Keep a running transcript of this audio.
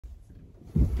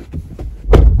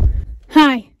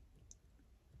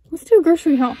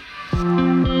grocery haul.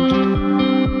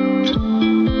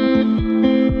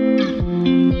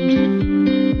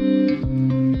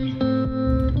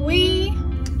 We,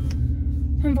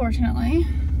 unfortunately,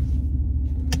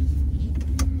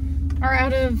 are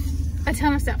out of a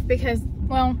ton of stuff because,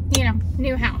 well, you know,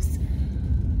 new house.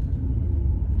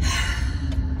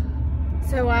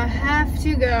 So I have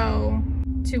to go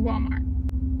to Walmart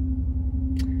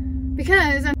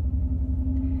because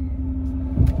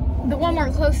the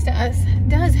Walmart close to us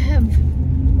does have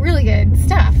really good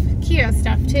stuff, keto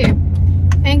stuff too,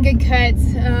 and good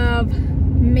cuts of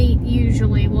meat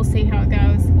usually. We'll see how it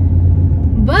goes.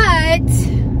 But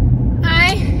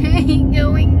I hate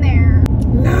going there.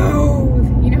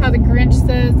 Loathe. You know how the Grinch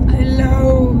says, I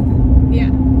loathe. Yeah,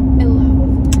 I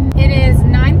loathe. It is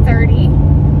 9:30.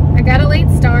 I got a late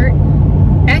start.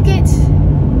 Beckett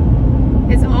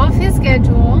is off his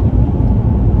schedule.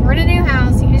 We're in a new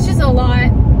house. It's just a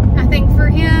lot, I think, for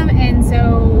him, and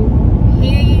so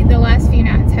he, the last few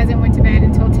nights, hasn't went to bed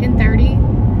until 10:30,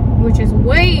 which is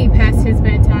way past his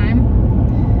bedtime.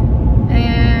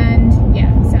 And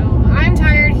yeah, so I'm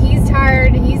tired, he's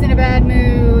tired, he's in a bad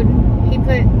mood. He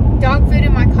put dog food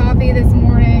in my coffee this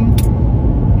morning.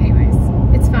 Anyways,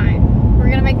 it's fine. We're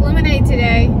gonna make lemonade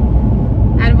today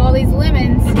out of all these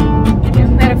lemons. No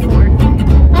metaphor.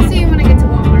 I'll see you when I get to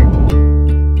Walmart.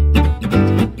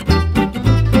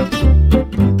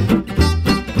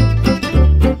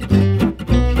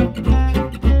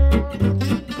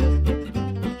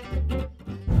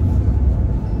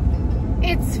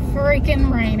 It's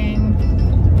freaking raining.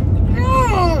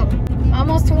 Oh!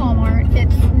 Almost to Walmart.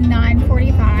 It's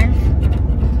 9:45.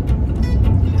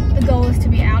 The goal is to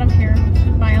be out of here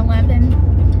by 11.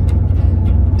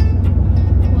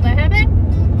 Will that happen?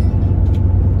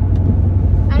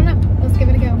 I don't know. Let's give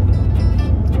it a go.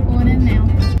 Pulling in now.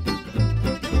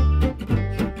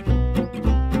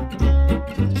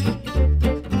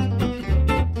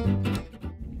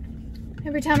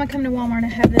 Every time I come to Walmart, I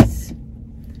have this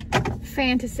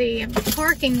fantasy of the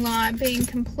parking lot being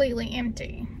completely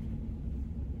empty.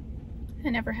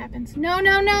 It never happens. No,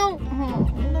 no, no! Oh,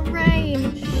 the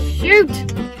rain. Shoot!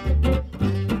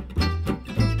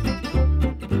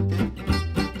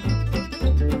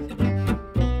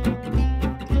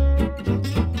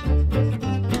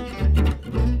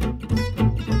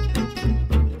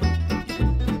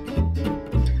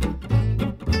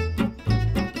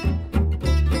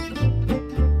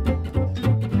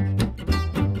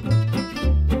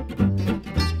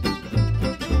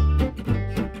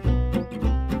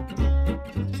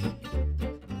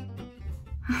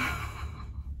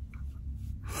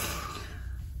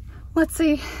 Let's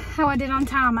see how I did on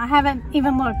time. I haven't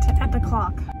even looked at the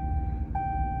clock.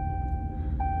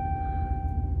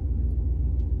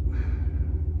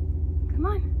 Come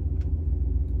on.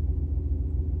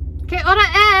 Okay, hora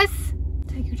es.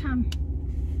 Take your time.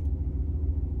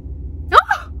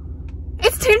 Oh!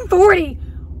 It's 10:40.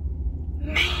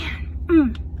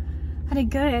 Man. I did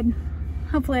good.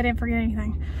 Hopefully I didn't forget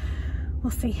anything.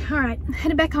 We'll see. All right,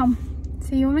 headed back home.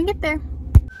 See you when we get there.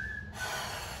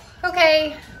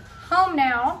 Okay. Home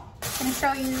now. I'm gonna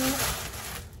show you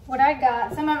what I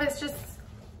got. Some of it's just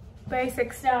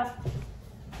basic stuff.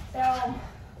 So,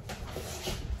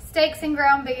 steaks and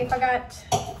ground beef. I got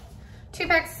 2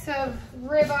 packs of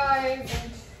ribeyes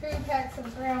and 2 packs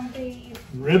of ground beef.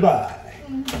 Ribeye.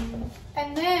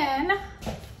 And then,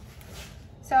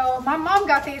 so my mom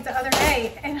got these the other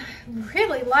day and I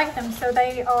really like them. So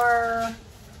they are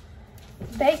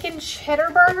bacon cheddar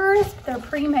burgers. They're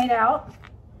pre-made out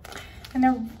and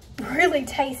they're really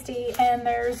tasty and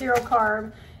they're 0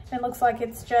 carb. And it looks like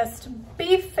it's just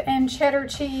beef and cheddar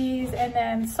cheese and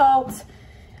then salt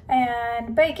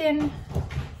and bacon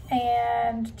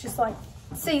and just like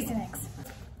seasonings.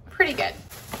 Pretty good.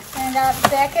 And I got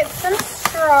Beckett some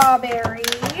strawberries.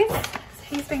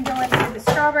 He's been going through the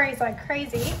strawberries like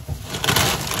crazy.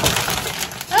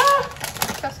 Ah,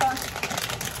 so sorry.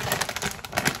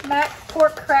 Mac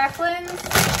pork cracklings. It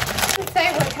doesn't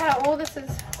say what kind of oil this is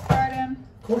fried in.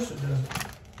 Of course it doesn't.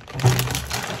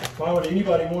 Why would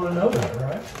anybody want to know that,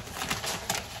 right?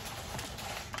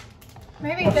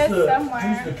 Maybe it does somewhere.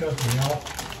 Who's the company, y'all?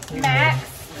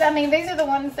 Max. I mean, these are the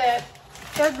ones that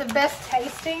they're the best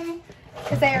tasting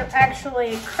because they are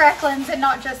actually cracklings and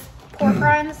not just pork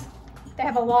rinds. They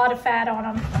have a lot of fat on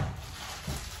them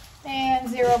and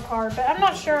 0 carb, but I'm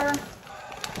not sure.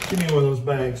 Give me one of those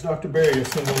bags. Dr. Berry will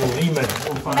send a little email.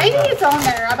 We'll find Maybe out. it's on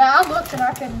there, but I looked and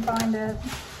I couldn't find it.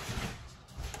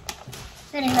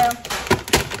 Anyhow.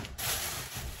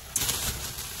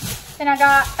 Then I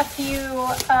got a few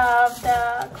of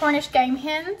the Cornish game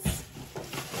hens.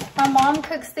 My mom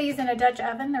cooks these in a Dutch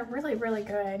oven. They're really, really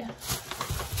good.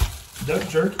 Duck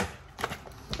jerky.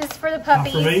 This is for the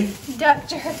puppies. For me? Duck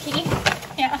jerky.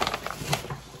 Yeah.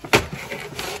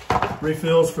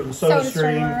 Refills for the soda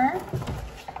stream.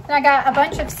 And I got a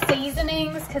bunch of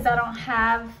seasonings because I don't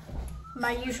have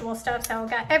my usual stuff. So I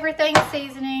got everything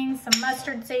seasoning, some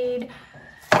mustard seed,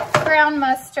 ground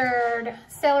mustard,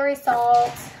 celery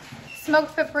salt,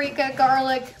 smoked paprika,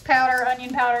 garlic powder,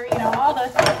 onion powder, you know,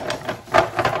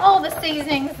 all the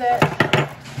seasonings that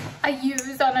I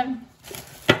use on a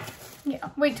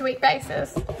week-to-week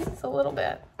basis. It's a little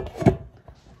bit.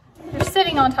 They're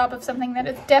sitting on top of something that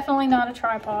is definitely not a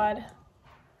tripod,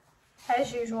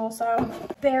 as usual, so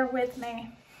bear with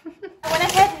me. I went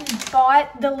ahead and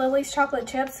bought the Lily's chocolate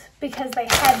chips because they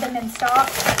had them in stock.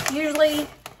 Usually,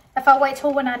 if I wait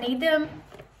till when I need them,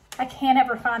 I can't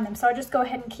ever find them. So I just go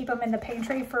ahead and keep them in the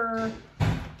pantry for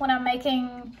when I'm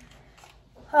making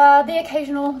the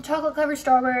occasional chocolate covered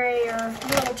strawberry or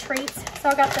little treats. So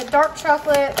I got the dark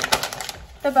chocolate,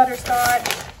 the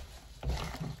butterscotch,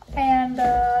 and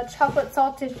the chocolate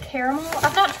salted caramel.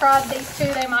 I've not tried these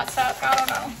two. They might suck. I don't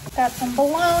know. Got some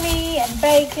bologna and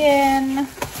bacon,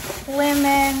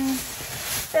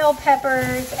 lemons, bell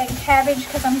peppers, and cabbage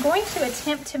because I'm going to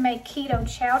attempt to make keto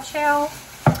chow chow.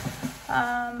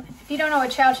 If you don't know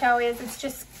what chow chow is,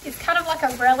 it's kind of like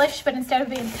a relish, but instead of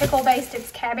being pickle based,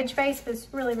 it's cabbage based, but it's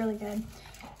really, really good.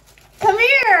 Come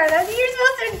here, you're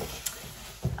supposed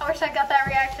to, I wish I got that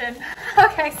reaction.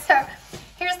 Okay, so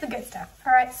here's the good stuff.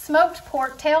 All right, smoked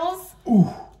pork tails. Ooh.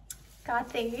 Got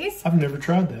these. I've never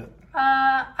tried that.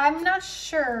 I'm not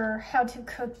sure how to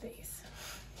cook these.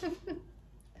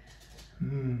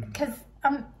 Because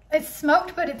it's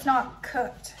smoked, but it's not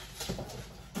cooked.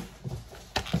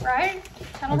 Right?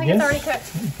 I don't think it's already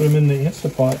cooked. Put them in the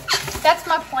Instapot. That's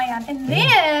my plan. And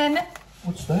then...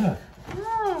 What's that?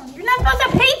 You're not supposed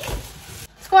to peek!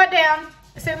 Squat down.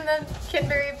 Assume the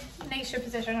Kidberry Neisha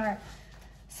position. All right.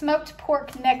 Smoked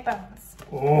pork neck bones.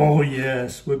 Oh,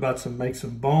 yes. We're about to make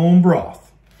some bone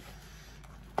broth.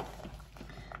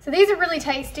 So these are really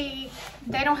tasty.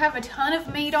 They don't have a ton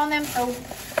of meat on them. So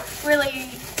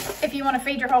really, if you want to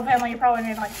feed your whole family, you probably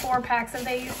need like 4 packs of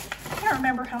these. I don't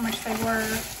remember how much they were.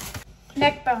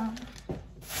 Neck bone.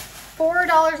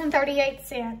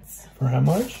 $4.38. For how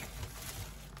much?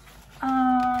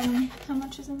 How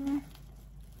much is in there?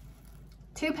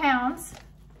 2 pounds.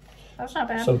 That's not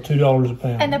bad. So $2 a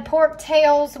pound. And the pork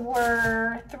tails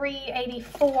were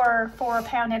 $3.84 for a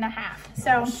pound and a half.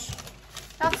 So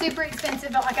not super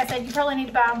expensive, but like I said, you probably need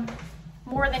to buy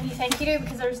more than you think you do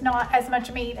because there's not as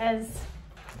much meat as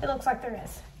it looks like there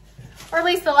is. Or at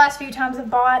least the last few times I've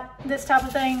bought this type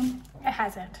of thing, it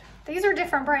hasn't. These are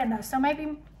different brand though, so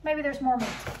maybe there's more meat.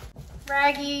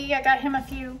 Raggy, I got him a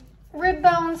few rib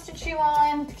bones to chew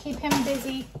on to keep him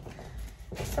busy.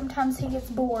 Sometimes he gets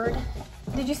bored.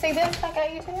 Did you see this I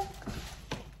got you too?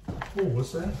 Oh,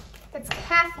 what's that? It's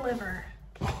calf liver.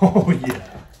 Oh, yeah.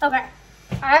 Okay.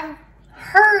 I've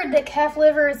heard that calf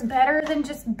liver is better than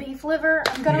just beef liver.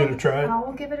 You gonna try it? I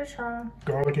will give it a try.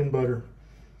 Garlic and butter,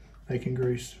 bacon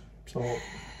grease, salt.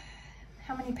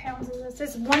 How many pounds is this?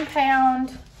 This is 1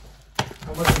 pound.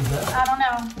 How much is that? I don't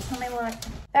know. Let me look.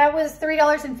 That was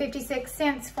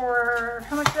 $3.56 for,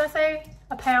 how much did I say?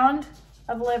 A pound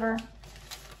of liver.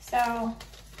 So,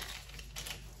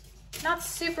 not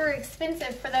super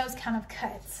expensive for those kind of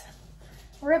cuts.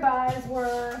 Ribeyes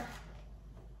were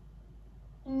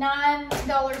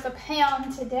 $9 a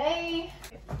pound today.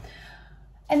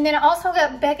 And then I also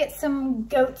got Beckett some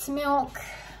goat's milk.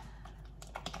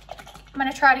 I'm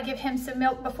gonna try to give him some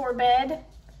milk before bed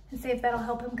and see if that'll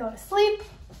help him go to sleep.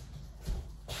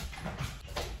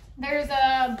 There's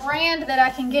a brand that I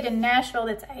can get in Nashville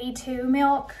that's A2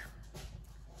 milk.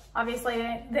 Obviously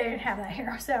they didn't have that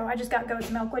here, so I just got goat's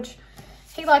milk, which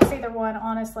he likes either one,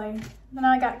 honestly. Then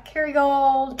I got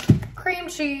Kerrygold, cream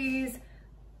cheese,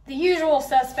 the usual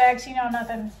suspects, you know,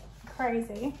 nothing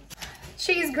crazy.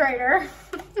 Cheese grater.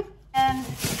 And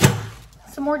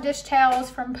some more dish towels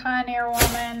from Pioneer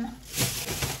Woman.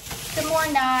 Some more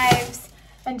knives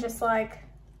and just like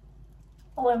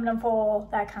aluminum foil,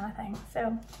 that kind of thing.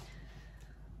 So,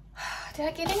 did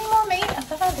I get any more meat? I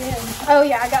thought I did. Oh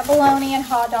yeah, I got bologna and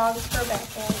hot dogs for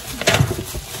Beckett.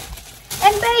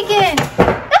 And bacon!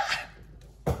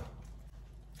 Ah!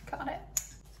 Got it.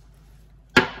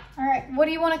 All right, what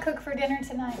do you want to cook for dinner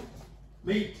tonight?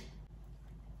 Meat.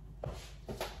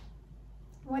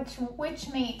 Which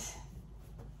meat?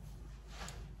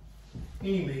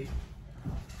 Any meat.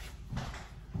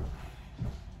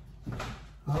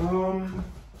 I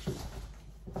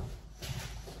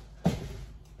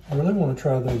really want to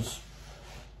try those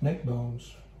neck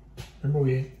bones. Remember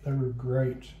they were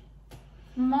great.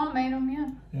 Mom made them,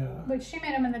 yeah. Yeah. But she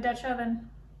made them in the Dutch oven.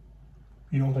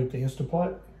 You don't think the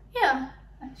Instapot? Yeah.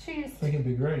 She just... I think it'd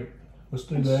be great. Let's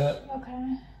do that.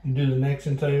 Okay. You do the necks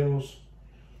and tails.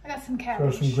 I got some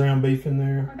cabbage. Throw some ground beef in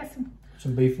there. I got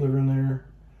some beef liver in there.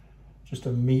 Just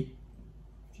a meat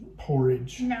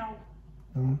porridge. No.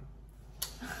 No?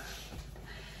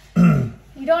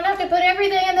 You don't have to put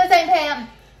everything in the same pan.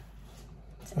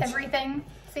 Everything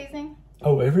seasoning.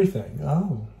 Oh, everything.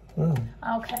 Oh. Oh.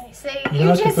 Okay. See, you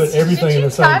don't have to put everything in the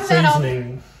same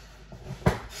seasoning.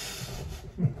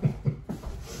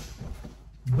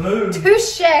 Boom.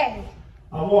 Touche.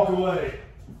 I'll walk away.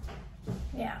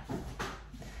 Yeah.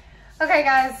 Okay,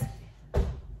 guys.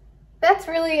 That's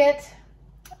really it.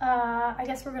 I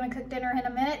guess we're gonna cook dinner in a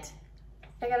minute.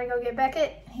 I gotta go get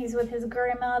Beckett. He's with his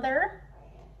grandmother.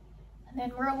 And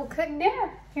then we'll cook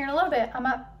dinner here in a little bit. I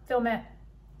might film it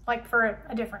like for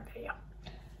a different video.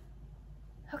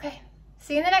 Okay,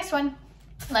 see you in the next one.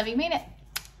 Love you, mean it.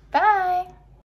 Bye.